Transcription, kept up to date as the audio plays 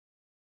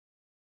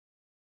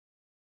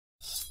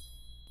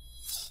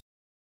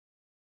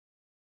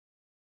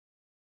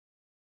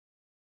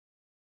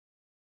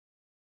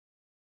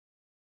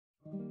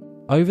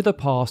Over the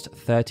past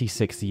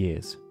 36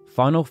 years,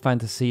 Final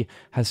Fantasy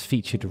has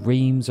featured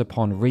reams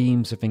upon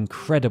reams of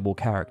incredible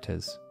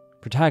characters.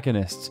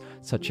 Protagonists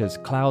such as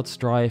Cloud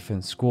Strife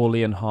and Squall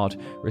Leonhardt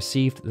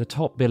received the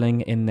top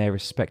billing in their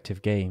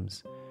respective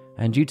games,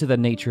 and due to the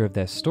nature of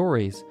their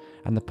stories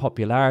and the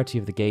popularity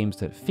of the games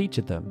that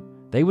featured them,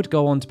 they would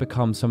go on to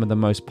become some of the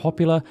most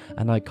popular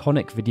and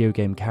iconic video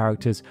game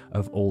characters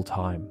of all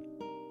time.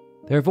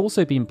 There have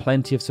also been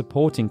plenty of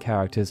supporting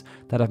characters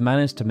that have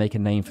managed to make a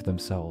name for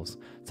themselves,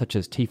 such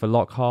as Tifa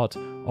Lockhart,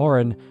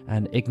 Auron,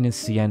 and Ignis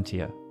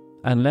Scientia.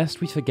 And lest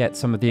we forget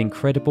some of the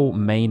incredible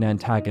main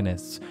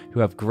antagonists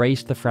who have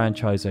graced the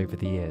franchise over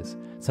the years,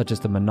 such as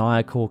the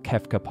maniacal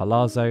Kefka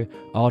Palazzo,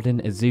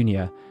 Arden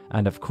Izunia,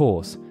 and of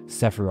course,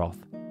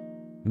 Sephiroth.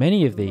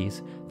 Many of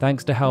these,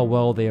 thanks to how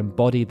well they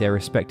embody their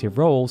respective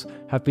roles,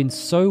 have been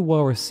so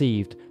well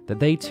received that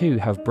they too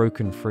have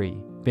broken free,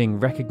 being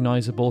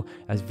recognisable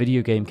as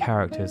video game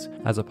characters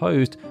as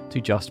opposed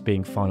to just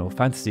being Final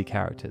Fantasy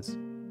characters.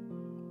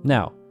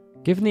 Now,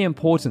 given the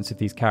importance of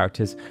these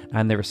characters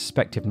and their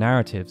respective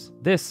narratives,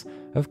 this,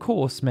 of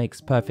course,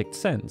 makes perfect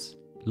sense.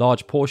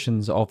 Large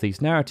portions of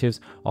these narratives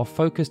are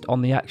focused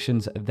on the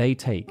actions they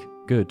take,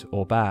 good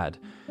or bad,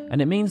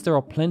 and it means there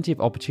are plenty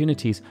of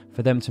opportunities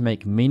for them to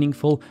make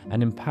meaningful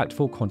and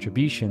impactful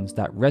contributions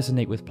that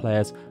resonate with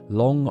players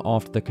long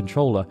after the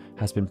controller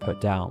has been put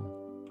down.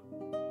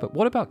 But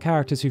what about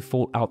characters who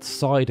fall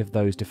outside of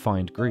those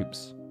defined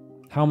groups?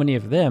 How many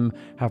of them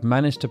have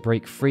managed to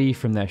break free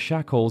from their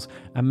shackles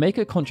and make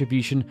a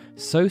contribution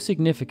so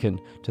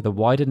significant to the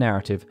wider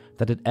narrative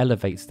that it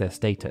elevates their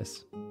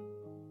status?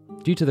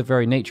 Due to the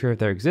very nature of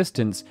their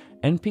existence,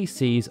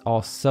 NPCs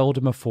are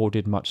seldom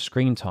afforded much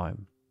screen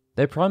time.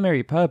 Their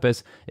primary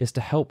purpose is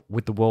to help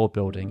with the world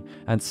building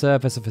and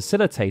serve as a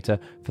facilitator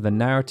for the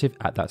narrative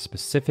at that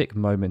specific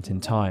moment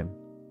in time.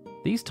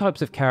 These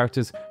types of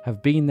characters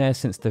have been there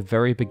since the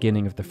very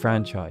beginning of the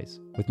franchise,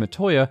 with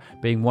Matoya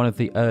being one of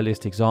the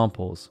earliest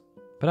examples.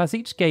 But as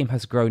each game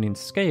has grown in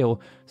scale,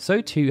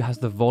 so too has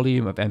the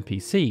volume of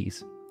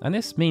NPCs, and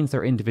this means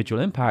their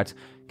individual impact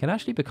can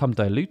actually become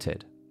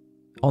diluted.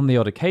 On the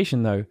odd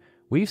occasion though,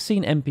 we've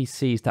seen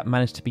NPCs that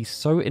managed to be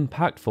so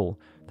impactful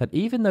that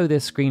even though their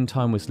screen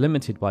time was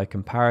limited by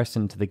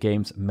comparison to the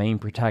game's main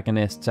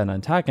protagonists and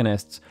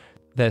antagonists,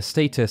 their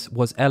status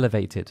was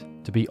elevated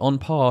to be on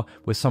par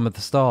with some of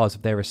the stars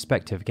of their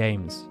respective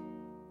games.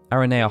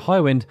 Aranea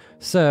Highwind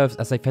serves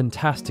as a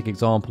fantastic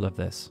example of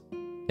this.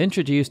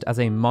 Introduced as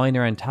a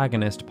minor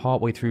antagonist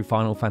partway through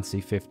Final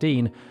Fantasy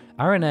XV,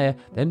 Aranea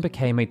then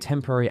became a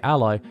temporary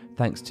ally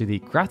thanks to the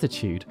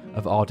gratitude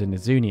of Arden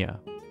Izunia.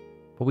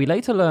 But we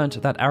later learned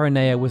that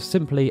Aranea was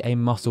simply a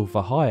muscle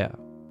for hire,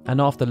 and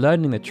after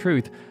learning the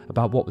truth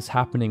about what was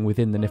happening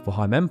within the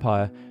Niflheim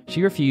Empire,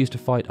 she refused to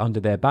fight under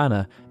their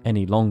banner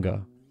any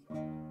longer.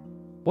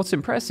 What's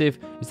impressive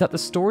is that the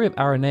story of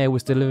Aranea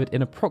was delivered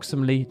in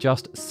approximately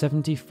just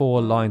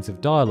 74 lines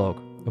of dialogue,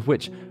 of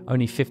which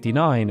only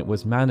 59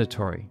 was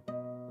mandatory.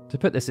 To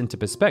put this into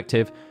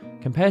perspective,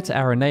 compared to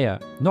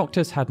Aranea,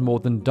 Noctis had more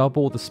than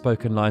double the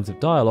spoken lines of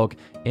dialogue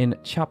in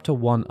Chapter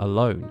 1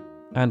 alone,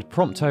 and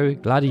Prompto,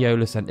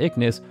 Gladiolus and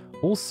Ignis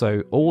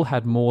also all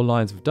had more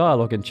lines of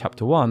dialogue in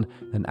Chapter 1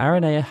 than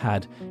Aranea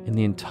had in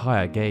the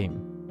entire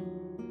game.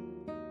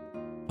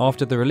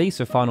 After the release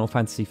of Final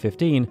Fantasy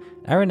XV,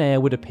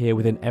 Aranea would appear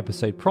within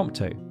episode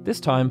Prompto, this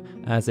time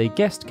as a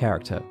guest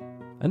character,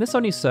 and this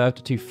only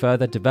served to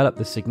further develop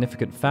the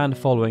significant fan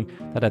following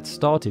that had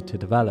started to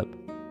develop.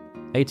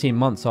 18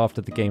 months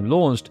after the game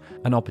launched,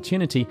 an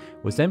opportunity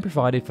was then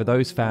provided for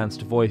those fans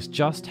to voice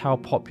just how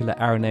popular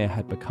Aranea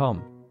had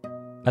become.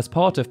 As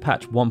part of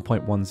patch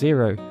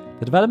 1.10,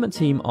 the development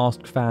team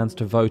asked fans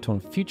to vote on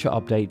future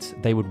updates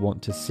they would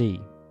want to see.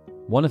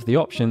 One of the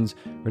options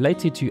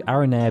related to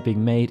Aranea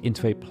being made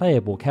into a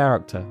playable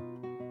character.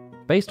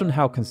 Based on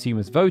how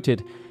consumers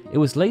voted, it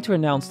was later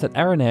announced that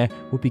Aranea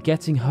would be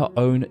getting her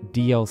own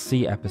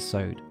DLC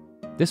episode.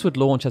 This would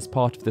launch as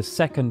part of the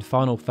second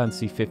Final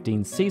Fantasy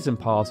XV Season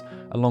Pass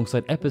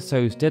alongside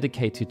episodes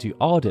dedicated to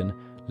Arden,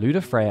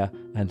 Ludafreya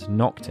and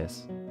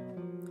Noctis.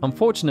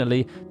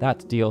 Unfortunately, that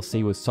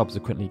DLC was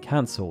subsequently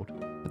cancelled,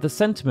 but the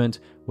sentiment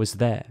was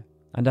there,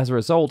 and as a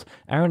result,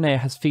 Aranea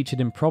has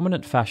featured in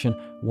prominent fashion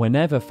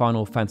whenever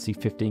Final Fantasy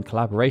XV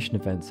collaboration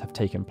events have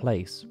taken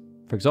place.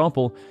 For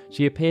example,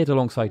 she appeared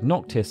alongside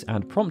Noctis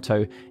and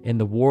Prompto in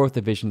the War of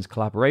the Visions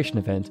collaboration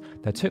event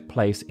that took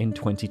place in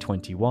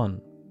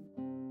 2021.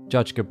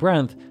 Judge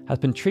Gabranth has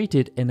been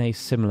treated in a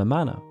similar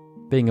manner,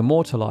 being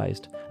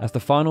immortalised as the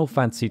Final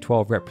Fantasy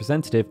XII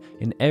representative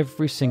in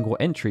every single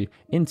entry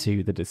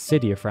into the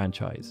Dissidia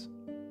franchise.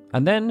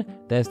 And then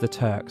there's the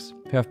Turks,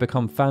 who have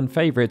become fan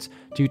favourites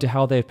due to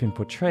how they have been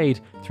portrayed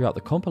throughout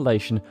the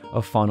compilation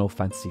of Final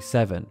Fantasy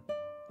VII.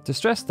 To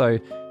stress though,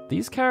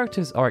 these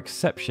characters are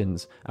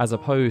exceptions as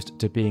opposed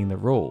to being the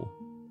rule.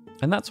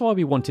 And that's why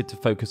we wanted to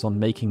focus on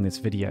making this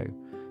video,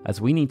 as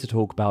we need to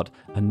talk about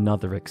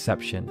another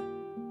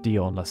exception,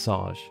 Dion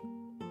Lesage.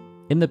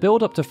 In the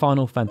build up to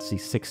Final Fantasy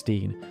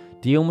XVI,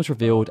 Dion was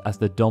revealed as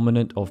the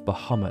dominant of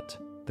Bahamut,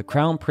 the the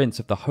Crown Prince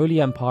of the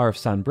Holy Empire of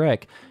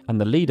Sanbreque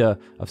and the leader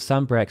of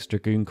Sanbreque's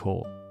Dragoon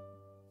Corps.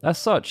 As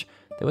such,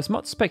 there was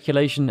much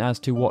speculation as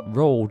to what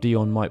role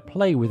Dion might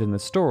play within the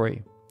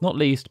story, not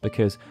least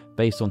because,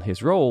 based on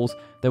his roles,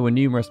 there were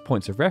numerous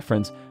points of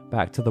reference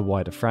back to the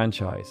wider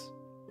franchise.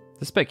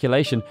 The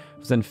speculation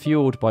was then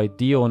fueled by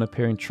Dion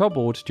appearing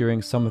troubled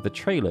during some of the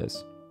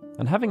trailers,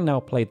 and having now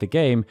played the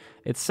game,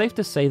 it's safe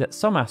to say that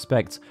some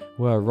aspects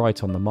were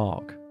right on the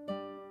mark.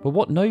 But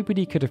what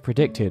nobody could have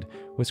predicted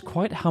was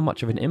quite how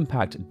much of an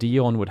impact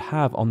Dion would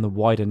have on the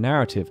wider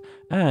narrative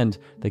and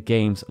the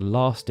game's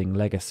lasting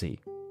legacy.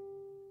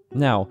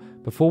 Now,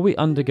 before we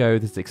undergo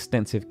this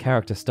extensive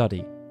character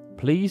study,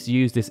 please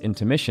use this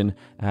intermission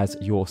as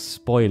your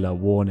spoiler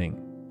warning.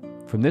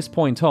 From this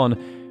point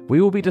on,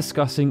 we will be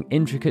discussing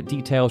intricate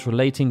details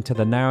relating to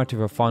the narrative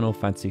of Final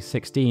Fantasy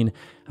XVI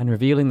and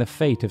revealing the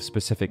fate of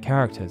specific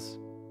characters.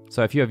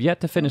 So if you have yet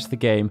to finish the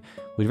game,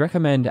 we'd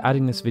recommend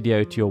adding this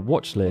video to your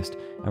watch list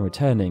and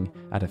returning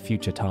at a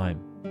future time.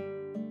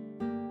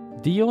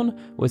 Dion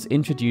was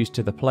introduced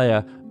to the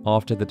player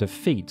after the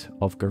defeat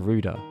of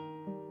Garuda.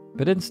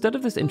 But instead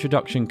of this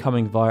introduction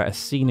coming via a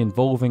scene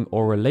involving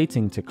or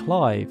relating to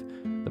Clive,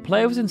 the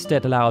player was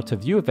instead allowed to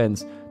view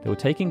events that were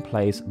taking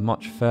place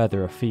much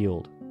further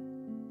afield.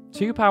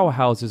 Two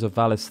powerhouses of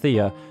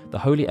Valisthea, the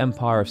Holy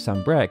Empire of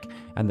Sanbreque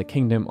and the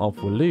Kingdom of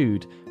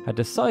Waloed, had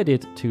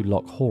decided to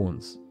lock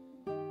horns.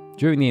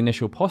 During the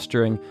initial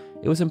posturing,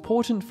 it was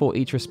important for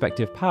each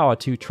respective power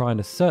to try and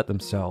assert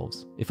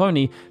themselves, if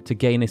only to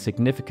gain a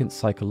significant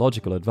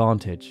psychological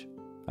advantage.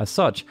 As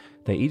such,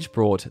 they each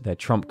brought their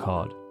trump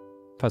card.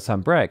 For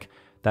Sanbreque,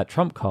 that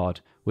trump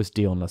card was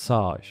Dion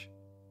Lesage.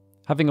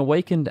 Having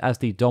awakened as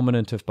the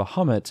dominant of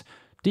Bahamut,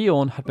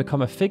 Dion had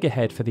become a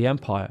figurehead for the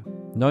Empire,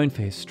 known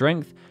for his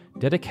strength,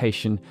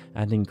 dedication,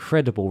 and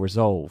incredible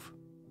resolve.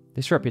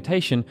 This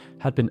reputation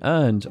had been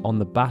earned on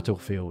the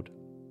battlefield.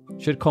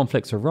 Should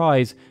conflicts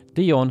arise,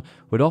 Dion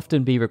would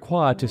often be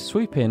required to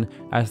swoop in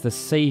as the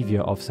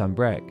saviour of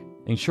Sanbreque,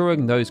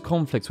 ensuring those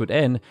conflicts would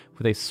end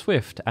with a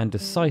swift and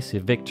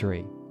decisive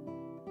victory.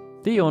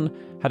 Dion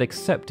had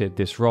accepted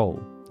this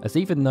role, as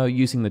even though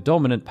using the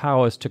dominant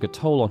powers took a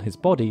toll on his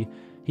body,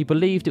 he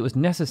believed it was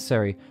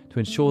necessary to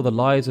ensure the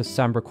lives of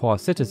Sanbrequois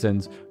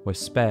citizens were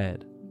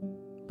spared.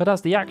 But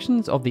as the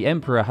actions of the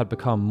Emperor had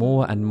become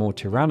more and more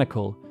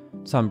tyrannical,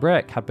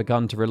 Sanbreque had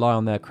begun to rely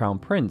on their crown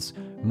prince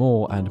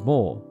more and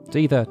more to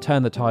either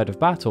turn the tide of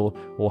battle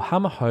or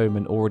hammer home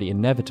an already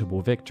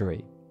inevitable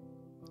victory.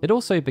 It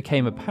also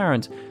became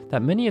apparent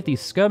that many of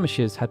these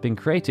skirmishes had been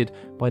created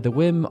by the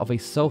whim of a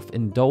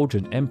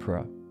self-indulgent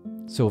emperor.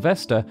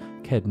 Sylvester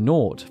cared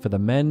naught for the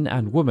men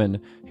and women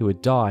who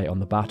would die on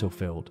the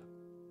battlefield.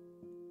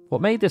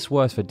 What made this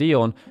worse for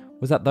Dion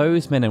was that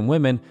those men and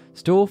women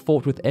still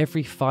fought with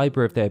every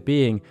fibre of their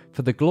being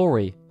for the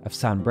glory of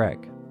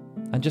Sanbreque,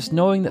 and just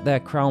knowing that their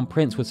crown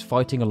prince was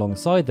fighting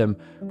alongside them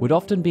would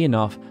often be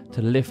enough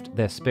to lift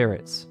their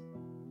spirits.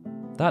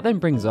 That then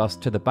brings us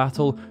to the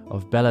Battle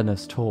of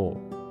Belenus Tor.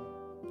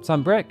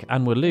 Sanbreque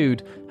and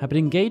Waloed had been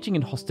engaging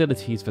in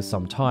hostilities for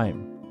some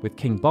time, with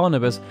King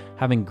Barnabas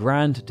having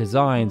grand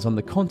designs on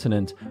the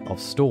continent of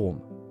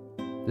Storm.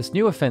 This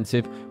new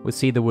offensive would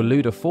see the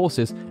Waloeder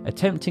forces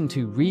attempting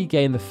to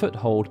regain the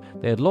foothold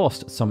they had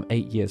lost some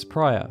 8 years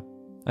prior,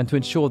 and to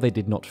ensure they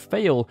did not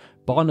fail,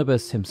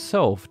 Barnabas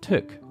himself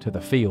took to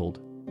the field.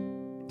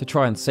 To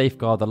try and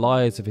safeguard the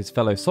lives of his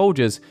fellow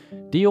soldiers,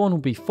 Dion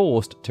would be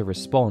forced to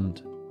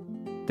respond.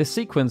 This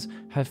sequence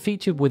had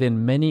featured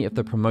within many of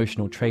the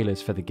promotional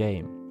trailers for the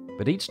game,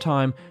 but each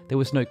time there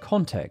was no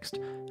context,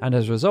 and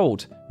as a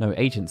result, no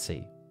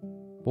agency.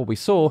 What we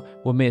saw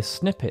were mere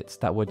snippets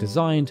that were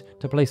designed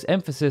to place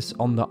emphasis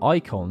on the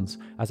icons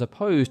as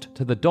opposed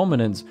to the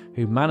dominants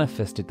who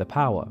manifested the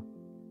power.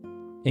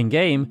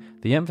 In-game,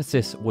 the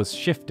emphasis was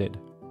shifted,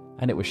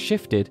 and it was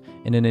shifted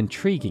in an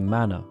intriguing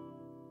manner.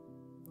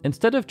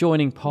 Instead of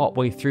joining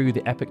partway through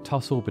the epic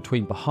tussle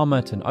between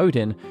Bahamut and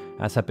Odin,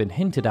 as had been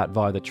hinted at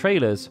via the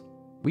trailers,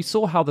 we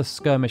saw how the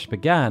skirmish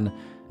began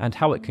and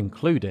how it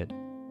concluded.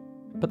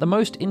 But the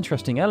most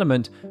interesting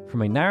element,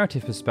 from a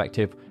narrative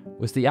perspective,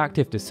 was the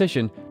active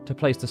decision to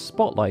place the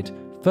spotlight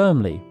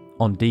firmly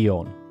on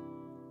Dion.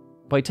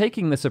 By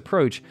taking this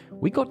approach,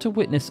 we got to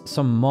witness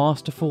some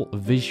masterful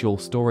visual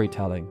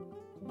storytelling.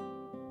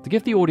 To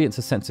give the audience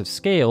a sense of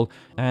scale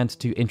and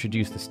to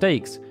introduce the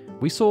stakes,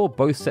 we saw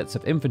both sets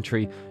of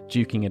infantry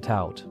duking it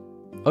out.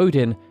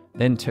 Odin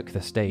then took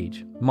the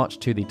stage, much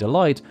to the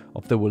delight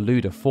of the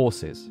Waloeder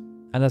forces,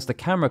 and as the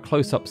camera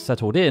close-up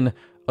settled in,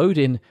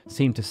 Odin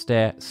seemed to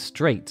stare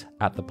straight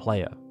at the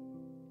player.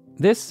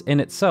 This in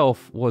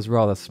itself was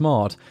rather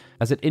smart,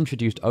 as it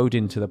introduced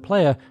Odin to the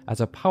player as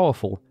a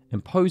powerful,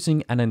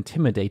 imposing and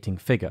intimidating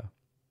figure.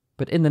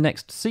 But in the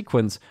next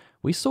sequence,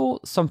 we saw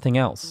something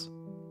else.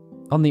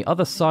 On the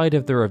other side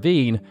of the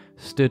ravine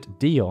stood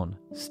Dion,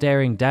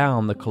 staring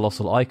down the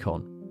colossal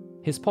icon.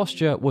 His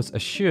posture was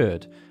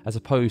assured as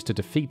opposed to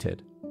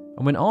defeated,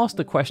 and when asked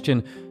the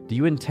question, "Do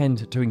you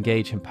intend to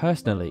engage him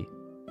personally?"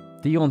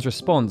 Dion's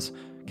response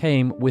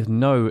came with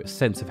no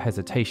sense of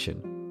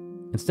hesitation.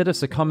 Instead of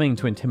succumbing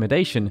to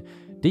intimidation,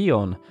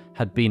 Dion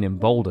had been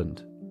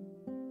emboldened.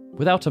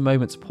 Without a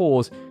moment's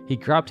pause, he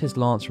grabbed his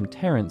lance from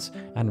Terence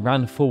and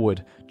ran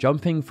forward,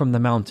 jumping from the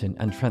mountain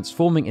and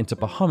transforming into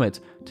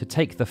Bahamut to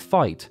take the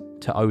fight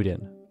to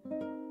Odin.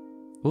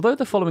 Although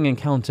the following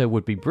encounter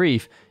would be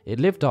brief, it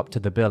lived up to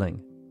the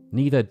billing.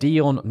 Neither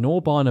Dion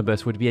nor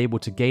Barnabas would be able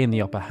to gain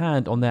the upper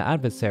hand on their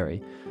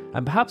adversary,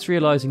 and perhaps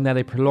realizing that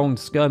a prolonged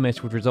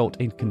skirmish would result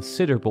in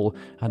considerable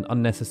and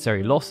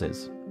unnecessary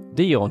losses,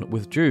 Dion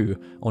withdrew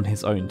on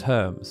his own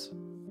terms.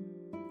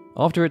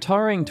 After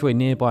retiring to a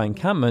nearby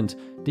encampment,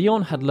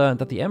 Dion had learned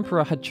that the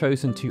Emperor had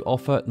chosen to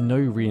offer no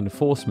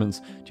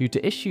reinforcements due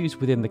to issues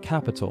within the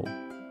capital.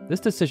 This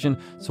decision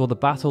saw the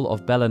Battle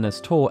of Belenus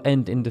Tor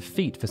end in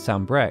defeat for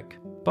Sanbreque,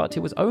 but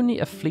it was only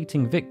a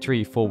fleeting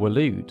victory for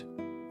Waloed.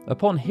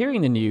 Upon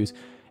hearing the news,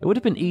 it would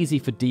have been easy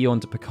for Dion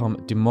to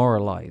become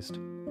demoralized.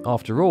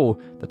 After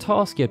all, the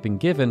task he had been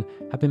given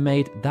had been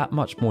made that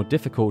much more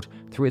difficult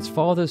through his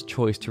father's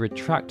choice to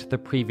retract the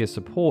previous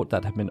support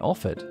that had been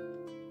offered.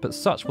 But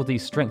such was the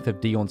strength of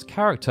Dion's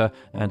character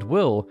and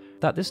will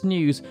that this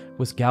news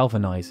was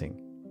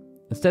galvanizing.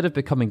 Instead of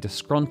becoming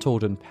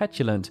disgruntled and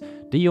petulant,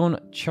 Dion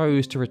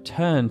chose to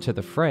return to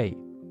the fray.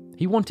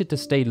 He wanted to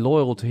stay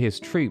loyal to his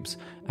troops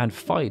and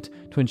fight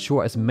to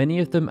ensure as many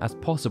of them as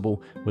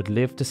possible would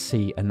live to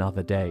see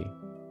another day.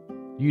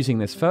 Using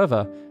this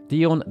fervor,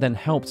 Dion then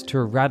helped to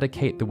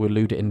eradicate the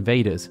Waloed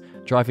invaders,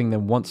 driving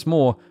them once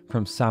more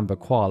from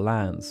Sambucua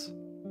lands.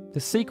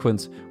 This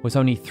sequence was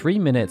only 3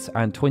 minutes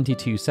and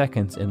 22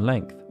 seconds in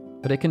length,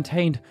 but it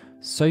contained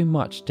so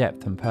much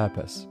depth and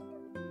purpose.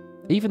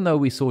 Even though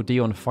we saw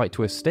Dion fight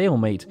to a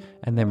stalemate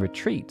and then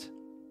retreat,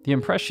 the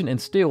impression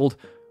instilled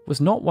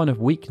was not one of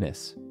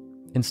weakness.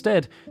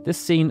 Instead, this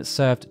scene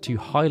served to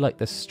highlight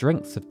the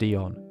strengths of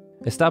Dion,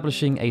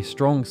 establishing a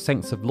strong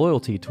sense of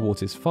loyalty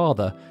towards his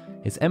father,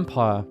 his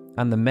empire,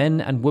 and the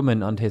men and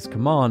women under his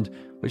command,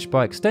 which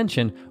by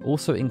extension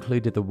also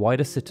included the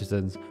wider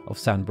citizens of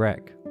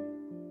Sanbreque.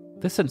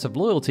 This sense of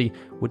loyalty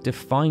would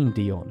define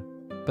Dion,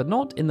 but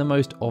not in the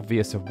most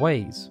obvious of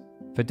ways,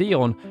 for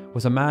Dion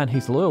was a man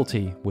whose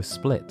loyalty was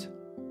split.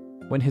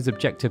 When his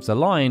objectives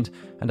aligned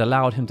and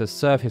allowed him to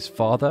serve his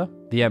father,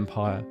 the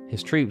empire,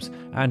 his troops,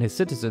 and his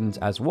citizens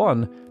as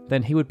one,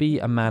 then he would be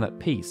a man at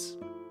peace.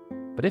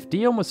 But if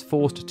Dion was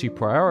forced to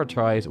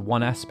prioritize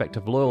one aspect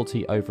of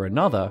loyalty over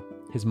another,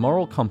 his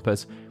moral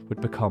compass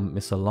would become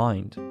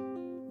misaligned.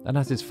 And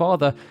as his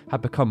father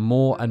had become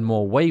more and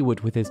more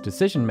wayward with his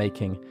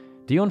decision-making,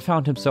 Dion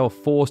found himself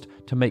forced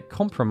to make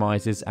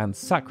compromises and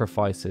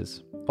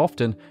sacrifices,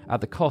 often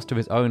at the cost of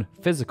his own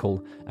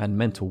physical and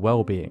mental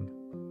well-being.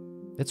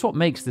 It's what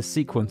makes this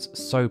sequence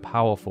so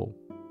powerful.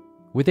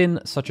 Within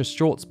such a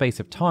short space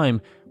of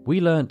time,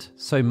 we learnt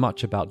so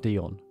much about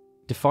Dion.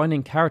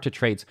 Defining character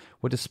traits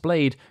were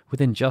displayed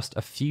within just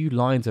a few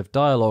lines of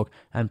dialogue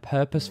and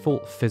purposeful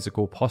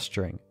physical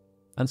posturing.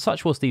 And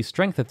such was the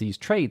strength of these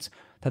traits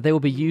that they will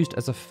be used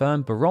as a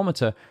firm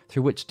barometer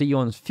through which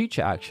Dion's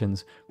future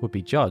actions would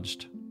be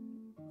judged.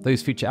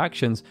 Those future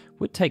actions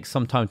would take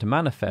some time to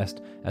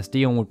manifest, as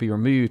Dion would be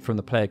removed from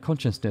the player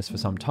consciousness for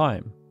some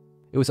time.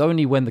 It was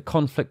only when the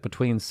conflict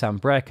between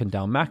Sanbreque and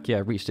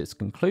Dalmacia reached its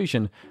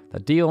conclusion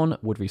that Dion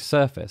would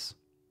resurface.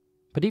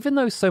 But even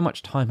though so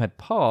much time had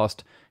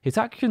passed, his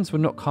actions would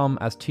not come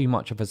as too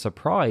much of a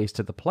surprise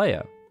to the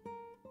player.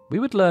 We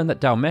would learn that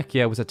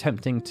Dalmacia was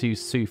attempting to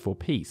sue for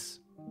peace.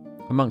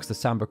 Amongst the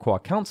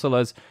Sambucua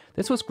councillors,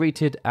 this was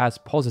greeted as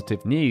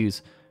positive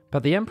news,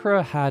 but the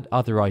Emperor had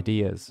other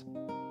ideas.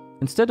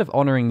 Instead of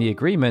honouring the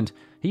agreement,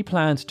 he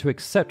planned to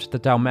accept the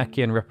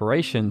Dalmacian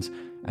reparations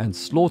and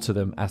slaughter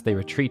them as they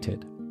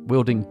retreated,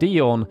 wielding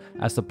Dion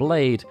as the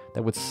blade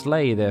that would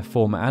slay their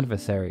former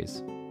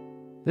adversaries.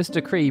 This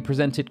decree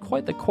presented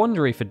quite the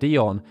quandary for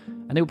Dion,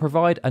 and it would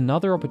provide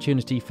another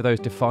opportunity for those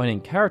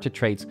defining character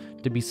traits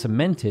to be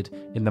cemented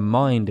in the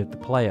mind of the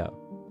player.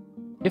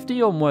 If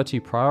Dion were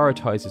to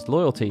prioritise his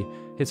loyalty,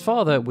 his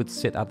father would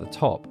sit at the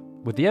top,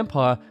 with the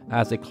Empire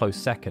as a close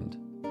second.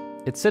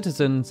 Its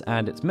citizens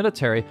and its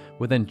military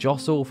would then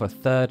jostle for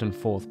third and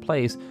fourth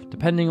place,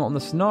 depending on the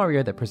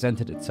scenario that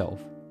presented itself.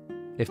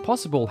 If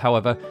possible,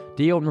 however,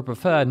 Dion would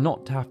prefer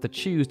not to have to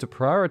choose to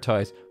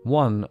prioritise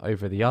one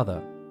over the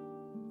other.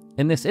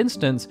 In this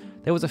instance,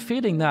 there was a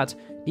feeling that,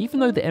 even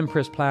though the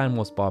Emperor's plan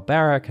was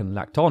barbaric and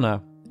lacked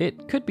honour,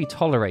 it could be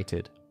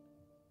tolerated.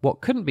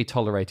 What couldn't be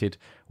tolerated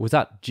was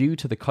that, due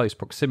to the close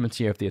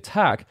proximity of the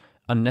attack,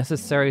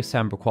 unnecessary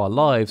Sambucua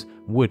lives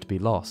would be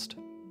lost.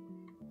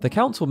 The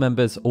council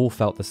members all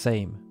felt the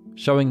same,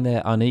 showing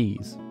their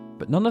unease,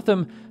 but none of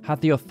them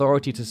had the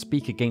authority to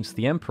speak against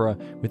the Emperor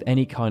with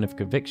any kind of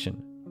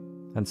conviction.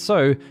 And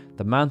so,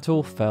 the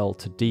mantle fell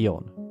to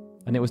Dion,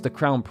 and it was the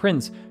Crown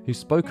Prince who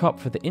spoke up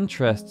for the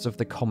interests of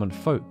the common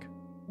folk.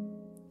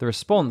 The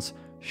response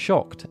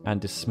shocked and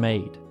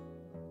dismayed.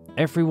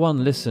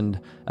 Everyone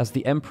listened as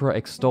the Emperor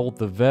extolled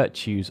the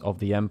virtues of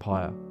the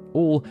Empire,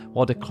 all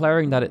while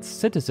declaring that its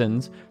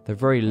citizens, the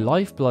very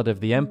lifeblood of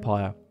the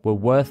Empire, were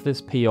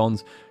worthless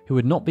peons who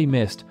would not be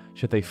missed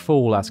should they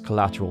fall as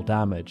collateral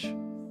damage.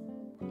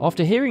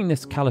 After hearing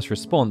this callous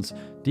response,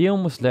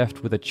 Dion was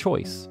left with a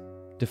choice: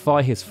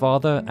 defy his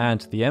father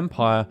and the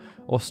Empire,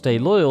 or stay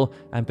loyal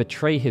and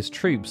betray his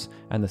troops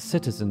and the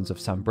citizens of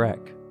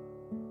Sanbreque.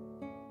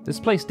 This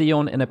placed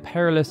Dion in a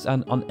perilous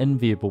and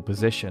unenviable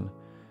position,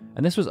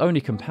 and this was only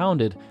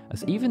compounded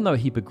as even though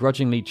he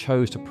begrudgingly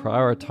chose to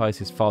prioritise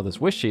his father's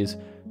wishes,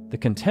 the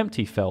contempt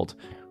he felt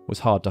was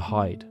hard to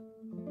hide.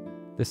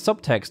 This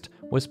subtext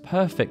was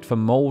perfect for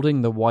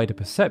moulding the wider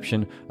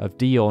perception of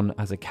Dion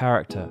as a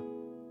character.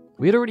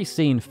 We had already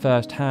seen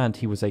firsthand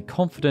he was a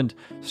confident,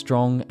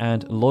 strong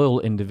and loyal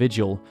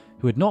individual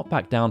who would not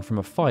back down from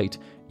a fight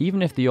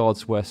even if the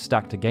odds were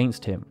stacked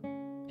against him.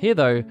 Here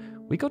though,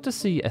 we got to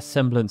see a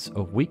semblance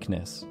of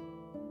weakness.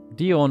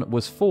 Dion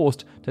was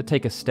forced to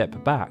take a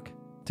step back,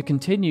 to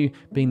continue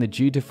being the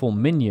dutiful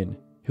minion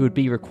who would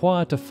be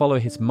required to follow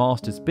his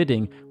master's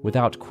bidding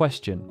without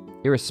question,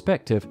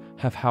 irrespective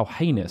of how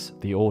heinous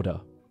the order.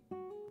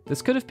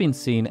 This could have been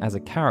seen as a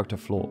character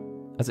flaw,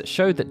 as it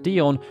showed that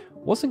Dion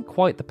wasn't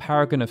quite the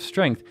paragon of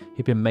strength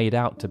he'd been made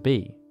out to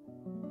be.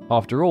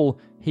 After all,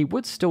 he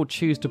would still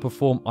choose to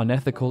perform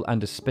unethical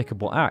and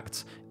despicable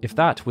acts if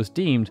that was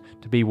deemed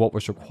to be what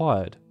was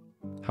required.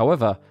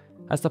 However,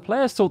 as the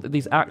players saw that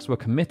these acts were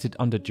committed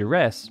under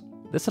duress,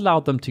 this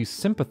allowed them to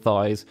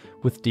sympathise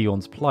with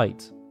Dion's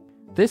plight.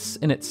 This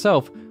in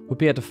itself would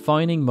be a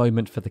defining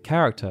moment for the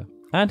character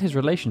and his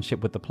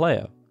relationship with the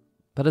player.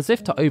 But as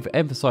if to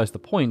overemphasise the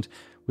point,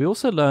 we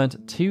also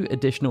learned 2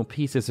 additional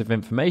pieces of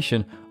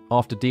information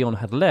after Dion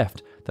had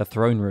left the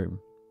throne room.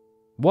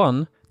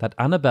 One, that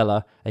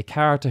Annabella, a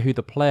character who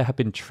the player had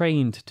been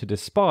trained to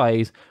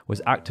despise,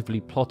 was actively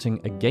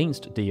plotting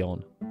against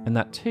Dion, and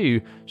that 2,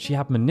 she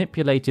had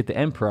manipulated the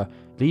Emperor,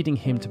 leading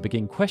him to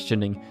begin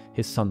questioning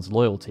his son's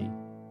loyalty.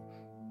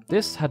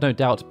 This had no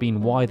doubt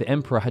been why the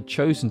Emperor had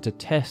chosen to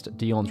test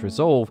Dion's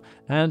resolve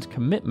and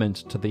commitment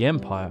to the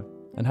Empire,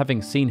 and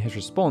having seen his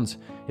response,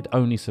 it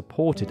only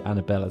supported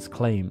Annabella's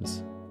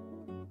claims.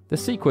 The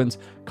sequence,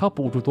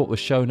 coupled with what was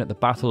shown at the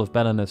Battle of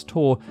Belena's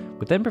Tor,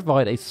 would then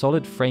provide a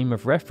solid frame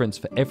of reference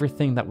for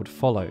everything that would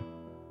follow.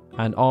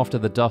 And after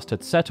the dust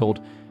had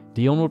settled,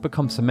 Dion would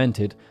become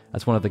cemented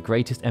as one of the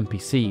greatest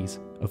NPCs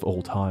of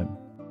all time.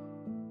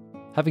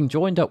 Having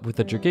joined up with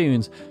the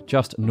Dragoons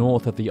just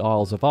north of the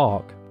Isles of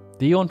Ark,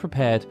 Dion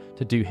prepared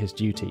to do his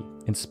duty,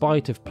 in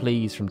spite of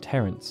pleas from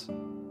Terence.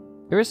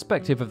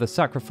 Irrespective of the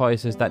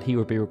sacrifices that he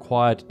would be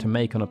required to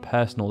make on a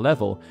personal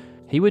level,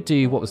 he would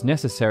do what was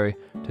necessary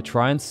to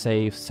try and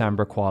save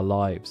Sanbrequois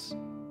lives.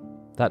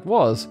 That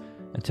was,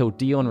 until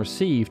Dion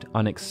received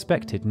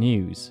unexpected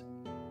news.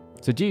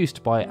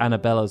 Seduced by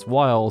Annabella's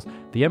wiles,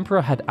 the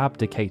Emperor had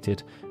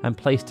abdicated and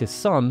placed his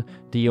son,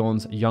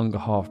 Dion's younger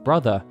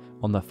half-brother,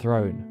 on the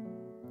throne.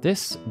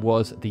 This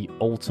was the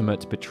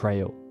ultimate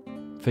betrayal.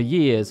 For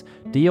years,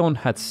 Dion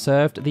had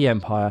served the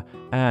Empire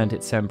and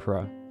its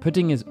Emperor,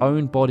 putting his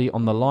own body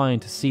on the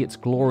line to see its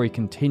glory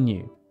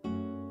continue.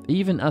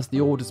 Even as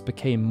the orders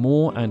became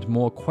more and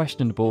more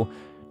questionable,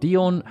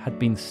 Dion had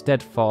been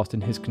steadfast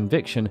in his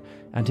conviction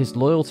and his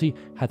loyalty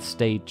had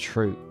stayed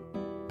true.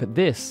 But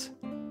this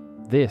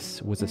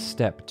was a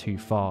step too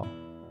far.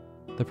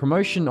 The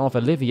promotion of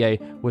Olivier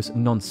was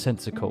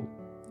nonsensical.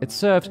 It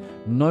served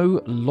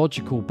no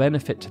logical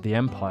benefit to the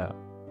Empire.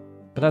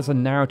 But as a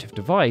narrative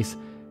device,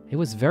 it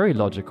was very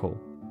logical.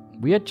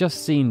 We had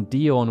just seen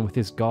Dion with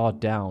his guard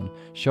down,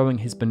 showing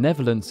his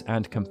benevolence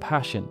and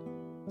compassion.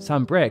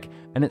 Sanbreque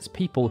and its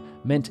people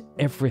meant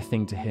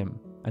everything to him,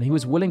 and he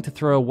was willing to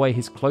throw away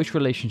his close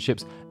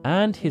relationships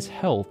and his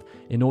health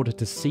in order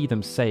to see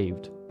them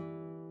saved.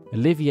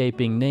 Olivier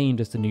being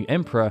named as the new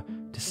emperor,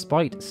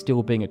 despite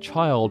still being a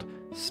child,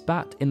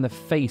 spat in the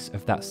face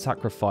of that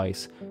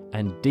sacrifice,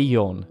 and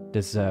Dion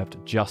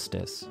deserved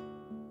justice.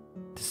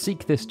 To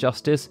seek this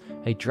justice,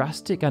 a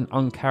drastic and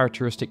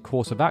uncharacteristic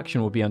course of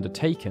action would be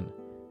undertaken.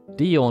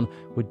 Dion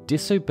would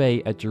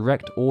disobey a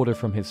direct order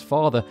from his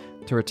father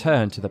to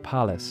return to the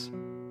palace,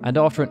 and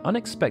after an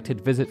unexpected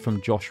visit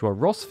from Joshua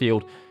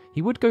Rossfield,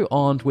 he would go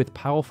armed with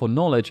powerful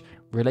knowledge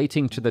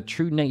relating to the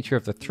true nature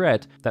of the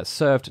threat that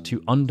served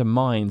to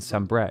undermine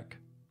Sanbreque.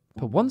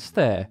 But once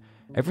there,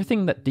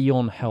 everything that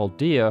Dion held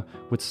dear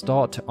would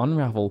start to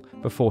unravel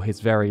before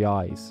his very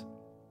eyes.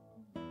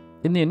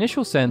 In the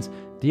initial sense,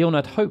 Dion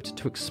had hoped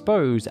to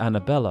expose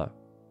Annabella.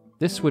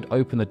 This would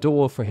open the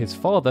door for his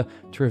father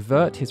to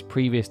revert his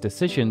previous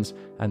decisions,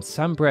 and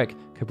Sanbreque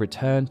could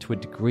return to a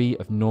degree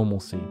of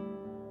normalcy.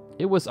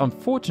 It was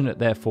unfortunate,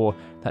 therefore,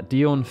 that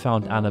Dion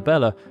found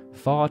Annabella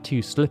far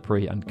too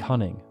slippery and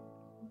cunning.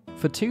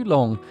 For too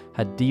long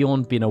had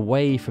Dion been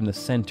away from the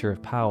centre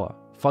of power,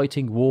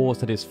 fighting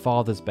wars at his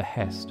father's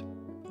behest.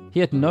 He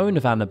had known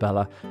of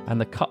Annabella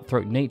and the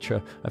cutthroat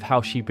nature of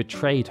how she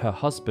betrayed her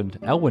husband,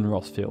 Elwyn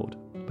Rossfield,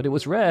 but it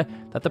was rare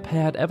that the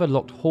pair had ever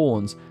locked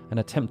horns and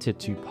attempted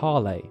to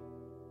parley.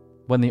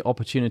 When the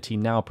opportunity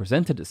now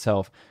presented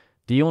itself,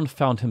 Dion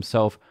found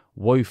himself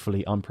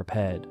woefully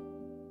unprepared.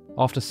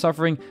 After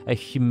suffering a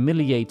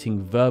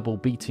humiliating verbal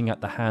beating at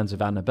the hands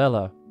of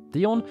Annabella,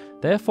 Dion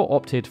therefore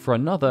opted for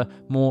another,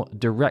 more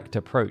direct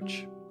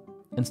approach.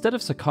 Instead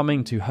of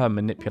succumbing to her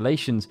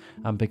manipulations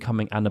and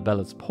becoming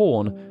Annabella's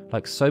pawn,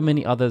 like so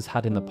many others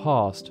had in the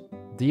past,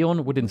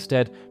 Dion would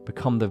instead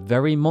become the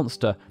very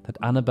monster that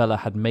Annabella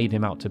had made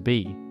him out to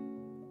be.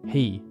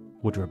 He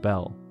would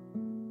rebel.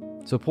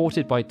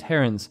 Supported by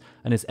Terence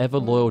and his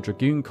ever-loyal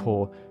Dragoon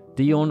Corps,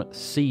 Dion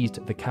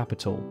seized the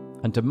capital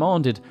and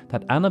demanded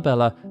that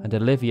Annabella and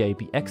Olivier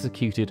be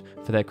executed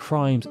for their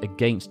crimes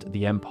against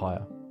the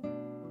Empire.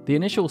 The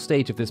initial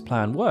stage of this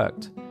plan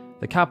worked.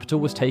 The capital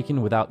was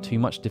taken without too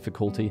much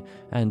difficulty,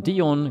 and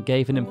Dion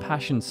gave an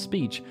impassioned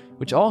speech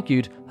which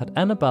argued that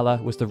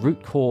Annabella was the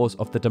root cause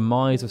of the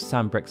demise of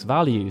Sambrecht's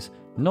values,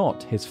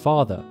 not his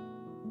father.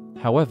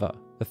 However,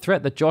 the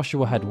threat that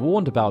Joshua had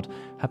warned about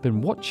had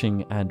been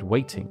watching and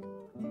waiting.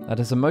 And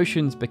as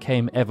emotions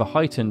became ever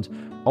heightened,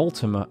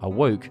 Ultima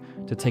awoke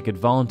to take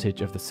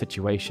advantage of the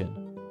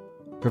situation.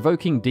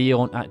 Provoking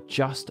Dion at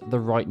just the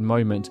right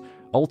moment,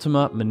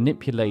 Ultima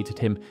manipulated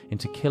him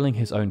into killing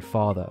his own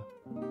father.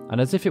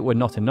 And as if it were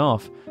not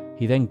enough,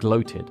 he then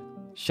gloated,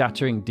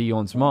 shattering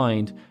Dion's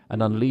mind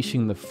and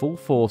unleashing the full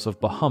force of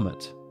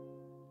Bahamut.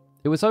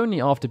 It was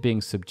only after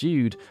being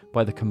subdued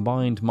by the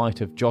combined might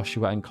of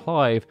Joshua and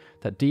Clive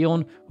that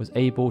Dion was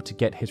able to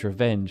get his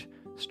revenge,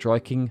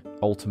 striking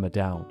Ultima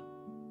down.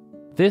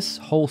 This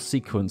whole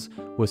sequence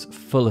was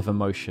full of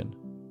emotion,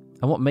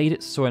 and what made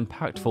it so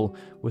impactful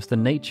was the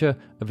nature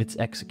of its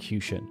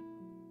execution.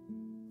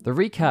 The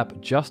recap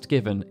just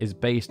given is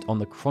based on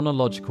the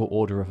chronological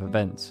order of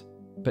events,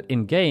 but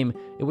in-game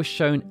it was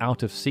shown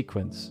out of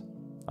sequence.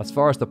 As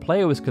far as the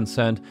player was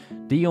concerned,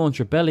 Dion's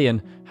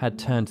rebellion had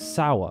turned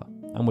sour,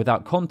 and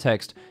without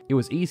context, it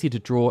was easy to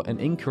draw an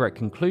incorrect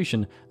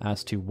conclusion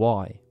as to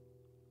why.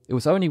 It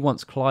was only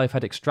once Clive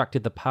had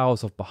extracted the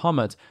powers of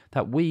Bahamut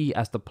that we,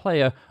 as the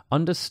player,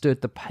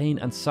 understood the pain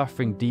and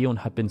suffering Dion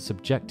had been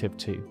subjected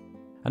to,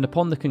 and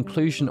upon the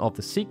conclusion of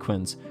the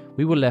sequence,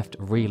 we were left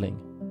reeling,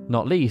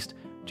 not least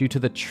due to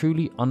the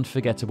truly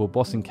unforgettable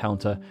boss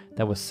encounter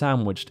that was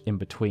sandwiched in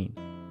between.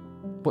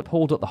 What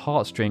pulled at the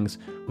heartstrings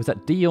was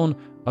that Dion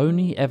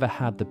only ever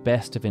had the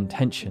best of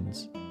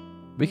intentions.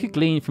 We could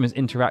glean from his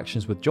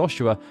interactions with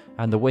Joshua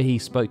and the way he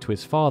spoke to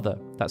his father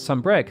that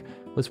Sambrecht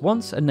was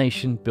once a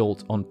nation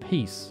built on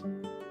peace.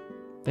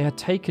 They had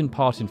taken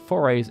part in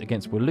forays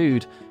against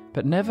Waloed,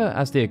 but never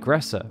as the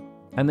aggressor,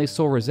 and they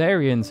saw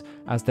Rosarians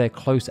as their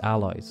close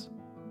allies.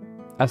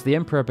 As the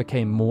Emperor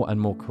became more and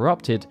more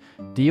corrupted,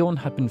 Dion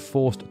had been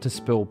forced to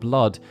spill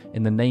blood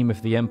in the name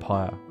of the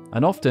Empire,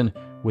 and often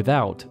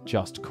without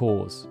just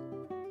cause.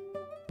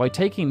 By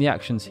taking the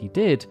actions he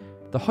did,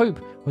 the hope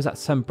was that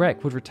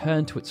Sambrecht would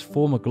return to its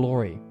former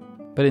glory,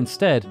 but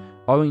instead,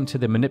 owing to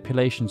the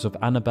manipulations of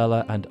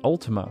Annabella and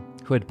Ultima,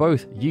 who had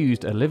both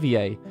used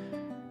Olivier,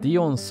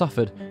 Dion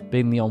suffered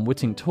being the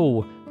unwitting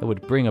tool that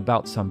would bring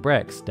about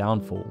Sambrecht's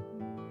downfall.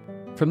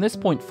 From this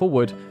point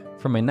forward,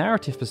 from a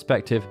narrative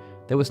perspective,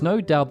 there was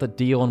no doubt that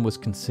Dion was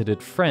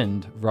considered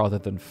friend rather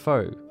than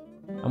foe,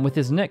 and with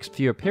his next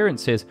few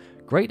appearances,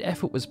 great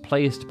effort was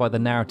placed by the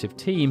narrative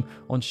team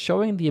on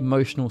showing the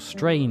emotional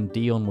strain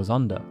Dion was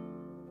under.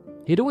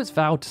 He'd always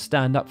vowed to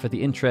stand up for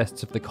the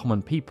interests of the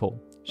common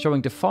people,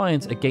 showing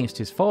defiance against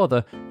his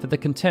father for the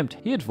contempt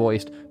he had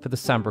voiced for the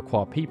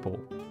Sambrechois people.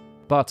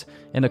 But,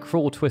 in a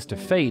cruel twist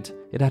of fate,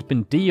 it had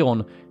been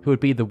Dion who would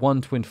be the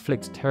one to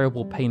inflict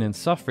terrible pain and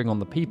suffering on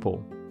the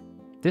people.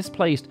 This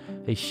placed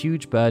a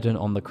huge burden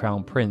on the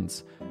Crown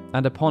Prince,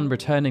 and upon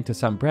returning to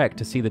Sambrecht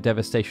to see the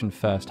devastation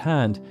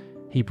firsthand,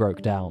 he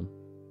broke down.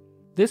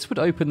 This would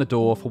open the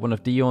door for one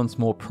of Dion's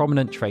more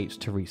prominent traits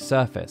to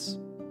resurface.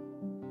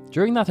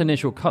 During that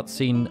initial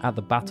cutscene at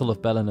the Battle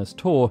of Belina's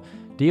Tor,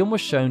 Dion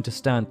was shown to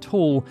stand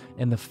tall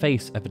in the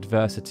face of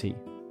adversity.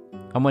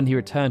 And when he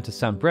returned to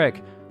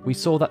Sambrecht, we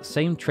saw that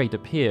same trait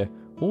appear,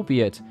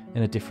 albeit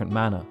in a different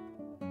manner.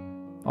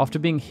 After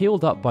being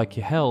healed up by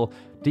Kihel,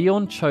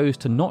 Dion chose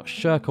to not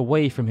shirk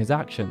away from his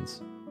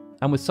actions.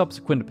 And with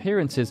subsequent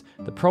appearances,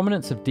 the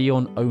prominence of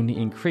Dion only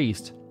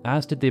increased,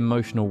 as did the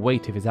emotional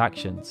weight of his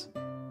actions.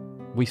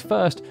 We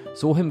first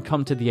saw him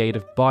come to the aid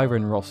of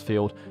Byron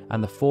Rosfield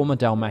and the former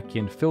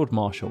Dalmacian Field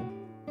Marshal.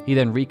 He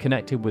then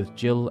reconnected with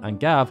Jill and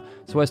Gav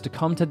so as to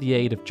come to the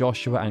aid of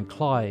Joshua and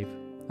Clive,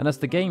 and as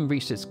the game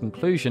reached its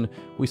conclusion,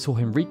 we saw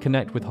him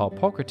reconnect with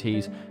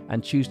Harpocrates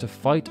and choose to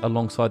fight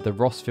alongside the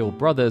Rosfield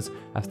brothers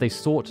as they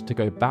sought to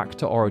go back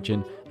to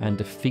Origin and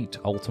defeat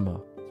Ultima.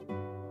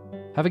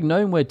 Having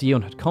known where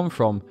Dion had come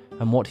from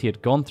and what he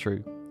had gone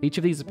through, each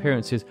of these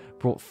appearances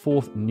brought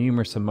forth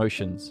numerous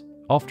emotions.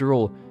 After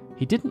all,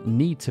 he didn't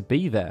need to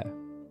be there.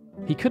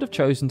 He could have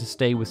chosen to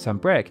stay with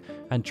Sambrecht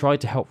and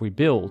tried to help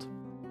rebuild,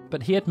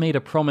 but he had made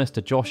a promise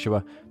to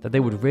Joshua that they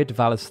would rid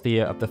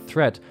Valisthea of the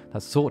threat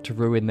that sought to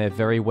ruin their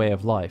very way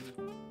of life.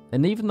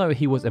 And even though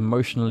he was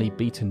emotionally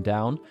beaten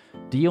down,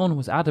 Dion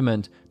was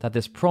adamant that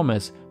this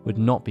promise would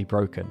not be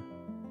broken.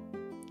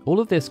 All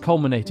of this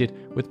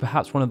culminated with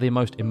perhaps one of the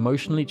most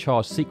emotionally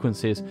charged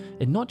sequences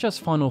in not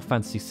just Final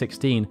Fantasy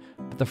XVI,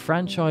 but the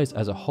franchise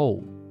as a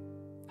whole.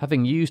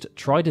 Having used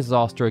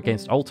Tri-Disaster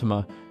against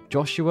Ultima,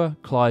 Joshua,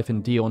 Clive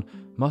and Dion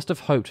must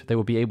have hoped they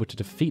would be able to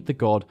defeat the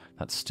god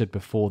that stood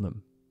before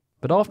them.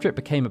 But after it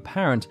became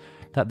apparent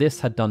that this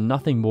had done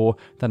nothing more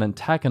than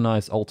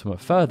antagonize Ultima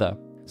further,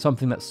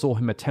 something that saw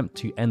him attempt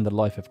to end the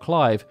life of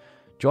Clive,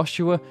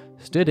 Joshua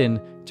stood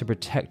in to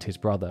protect his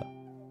brother.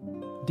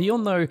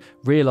 Dion, though,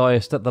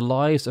 realised that the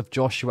lives of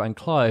Joshua and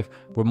Clive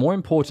were more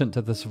important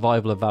to the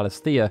survival of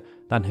Valisthea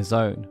than his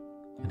own,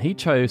 and he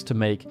chose to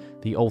make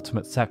the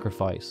ultimate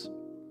sacrifice.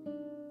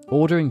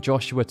 Ordering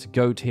Joshua to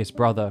go to his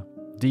brother,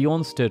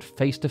 Dion stood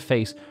face to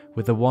face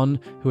with the one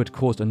who had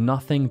caused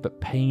nothing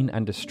but pain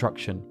and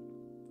destruction.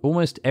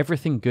 Almost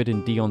everything good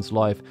in Dion's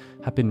life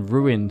had been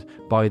ruined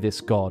by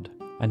this god,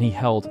 and he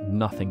held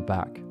nothing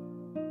back.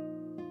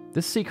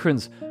 This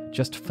sequence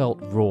just felt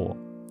raw,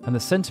 and the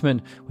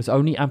sentiment was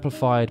only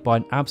amplified by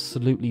an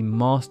absolutely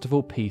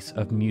masterful piece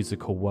of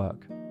musical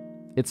work.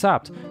 It's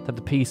apt that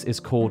the piece is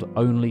called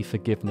Only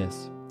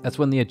Forgiveness, as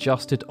when the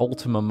adjusted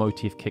Ultima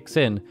motif kicks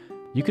in,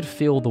 you could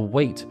feel the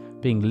weight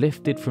being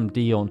lifted from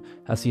Dion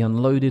as he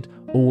unloaded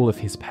all of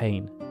his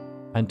pain.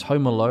 And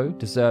Toma Lo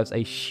deserves a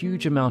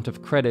huge amount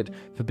of credit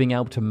for being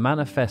able to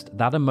manifest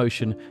that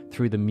emotion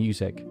through the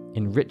music,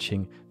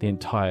 enriching the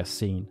entire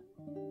scene.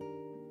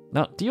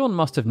 Now, Dion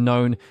must have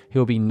known he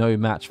would be no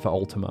match for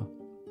Ultima.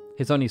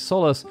 His only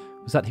solace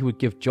was that he would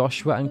give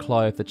Joshua and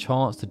Clive the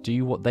chance to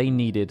do what they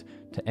needed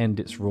to end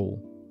its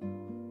rule.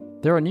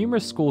 There are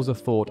numerous schools of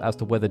thought as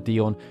to whether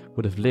Dion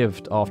would have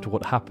lived after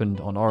what happened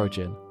on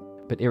Origin,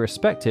 but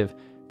irrespective,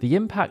 the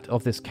impact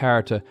of this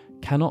character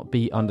cannot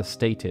be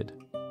understated.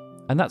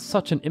 And that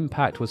such an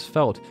impact was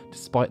felt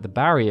despite the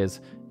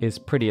barriers is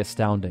pretty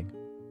astounding.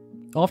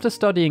 After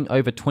studying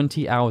over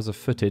 20 hours of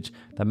footage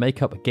that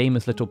make up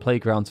Gamers Little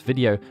Playground's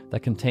video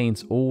that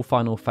contains all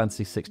Final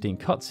Fantasy XVI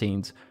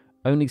cutscenes,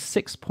 only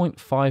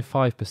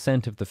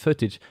 6.55% of the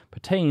footage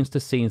pertains to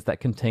scenes that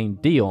contain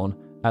Dion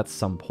at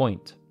some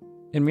point.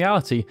 In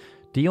reality,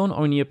 Dion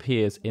only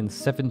appears in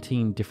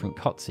 17 different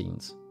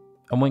cutscenes.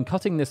 And when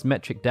cutting this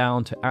metric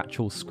down to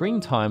actual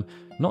screen time,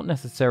 not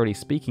necessarily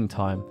speaking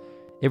time,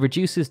 it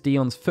reduces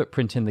Dion's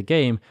footprint in the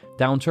game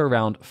down to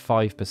around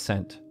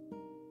 5%.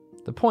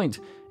 The point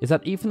is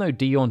that even though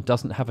Dion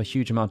doesn't have a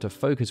huge amount of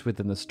focus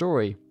within the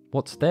story,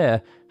 what's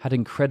there had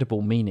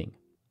incredible meaning.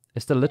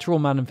 It's the literal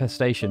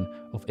manifestation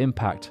of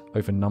impact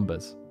over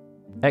numbers.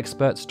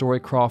 Expert story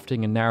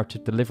crafting and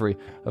narrative delivery,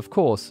 of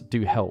course,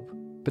 do help,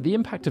 but the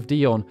impact of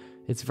Dion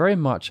is very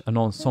much an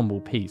ensemble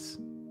piece.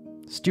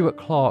 Stuart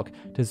Clark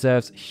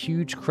deserves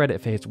huge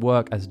credit for his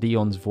work as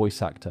Dion's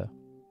voice actor.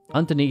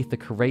 Underneath the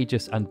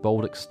courageous and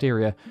bold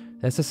exterior,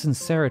 there's a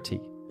sincerity,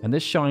 and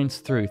this shines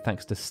through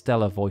thanks to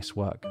stellar voice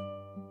work.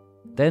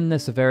 Then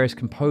there's the various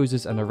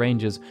composers and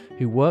arrangers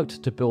who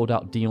worked to build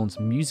out Dion's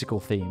musical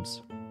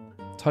themes.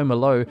 Toma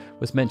Lo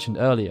was mentioned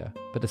earlier,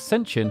 but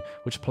Ascension,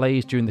 which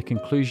plays during the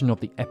conclusion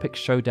of the epic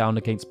showdown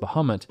against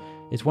Bahamut,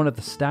 is one of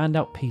the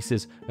standout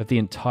pieces of the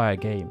entire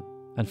game.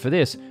 And for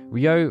this,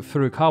 Ryo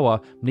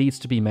Furukawa needs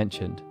to be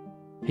mentioned.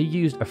 He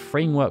used a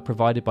framework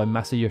provided by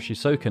Masayoshi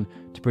Soken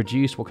to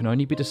produce what can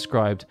only be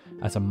described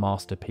as a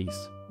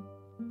masterpiece.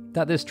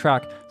 That this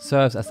track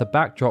serves as the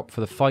backdrop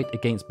for the fight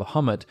against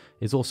Bahamut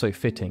is also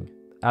fitting,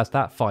 as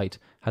that fight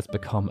has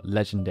become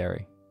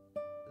legendary.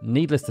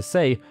 Needless to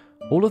say,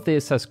 all of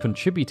this has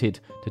contributed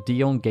to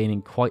Dion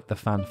gaining quite the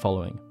fan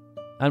following.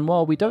 And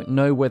while we don't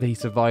know whether he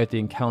survived the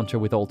encounter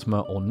with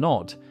Ultima or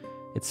not,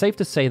 it's safe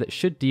to say that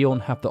should Dion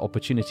have the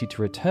opportunity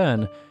to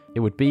return, it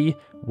would be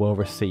well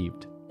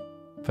received.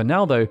 For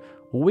now though,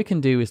 all we can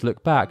do is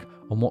look back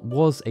on what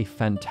was a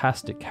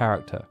fantastic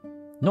character,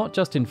 not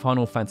just in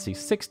Final Fantasy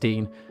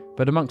XVI,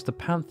 but amongst the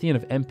pantheon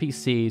of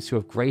NPCs who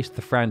have graced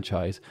the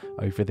franchise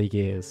over the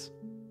years.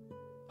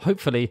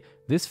 Hopefully,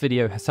 this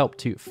video has helped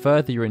to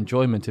further your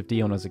enjoyment of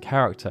Dion as a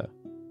character,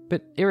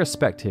 but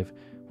irrespective,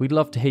 we'd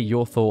love to hear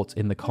your thoughts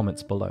in the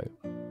comments below.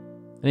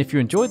 And if you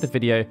enjoyed the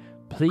video,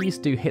 please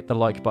do hit the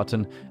like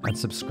button and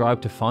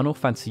subscribe to Final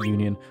Fantasy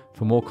Union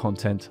for more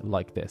content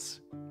like this.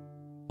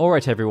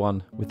 Alright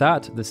everyone, with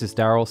that, this is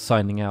Daryl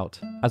signing out.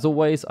 As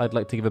always, I'd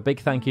like to give a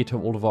big thank you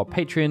to all of our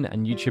Patreon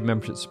and YouTube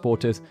membership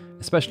supporters,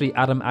 especially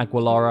Adam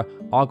Aguilara,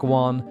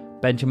 Arguan,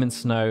 Benjamin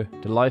Snow,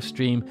 The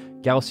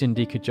Livestream, Gaussian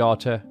D.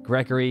 Kajata,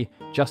 Gregory,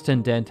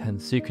 Justin Dent, and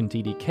Sukan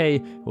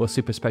DDK, who are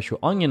super special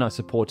Onion Knight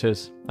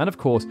supporters, and of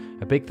course,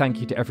 a big thank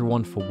you to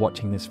everyone for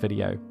watching this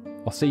video.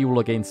 I'll see you all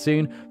again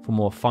soon for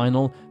more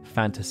Final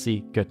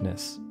Fantasy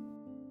goodness.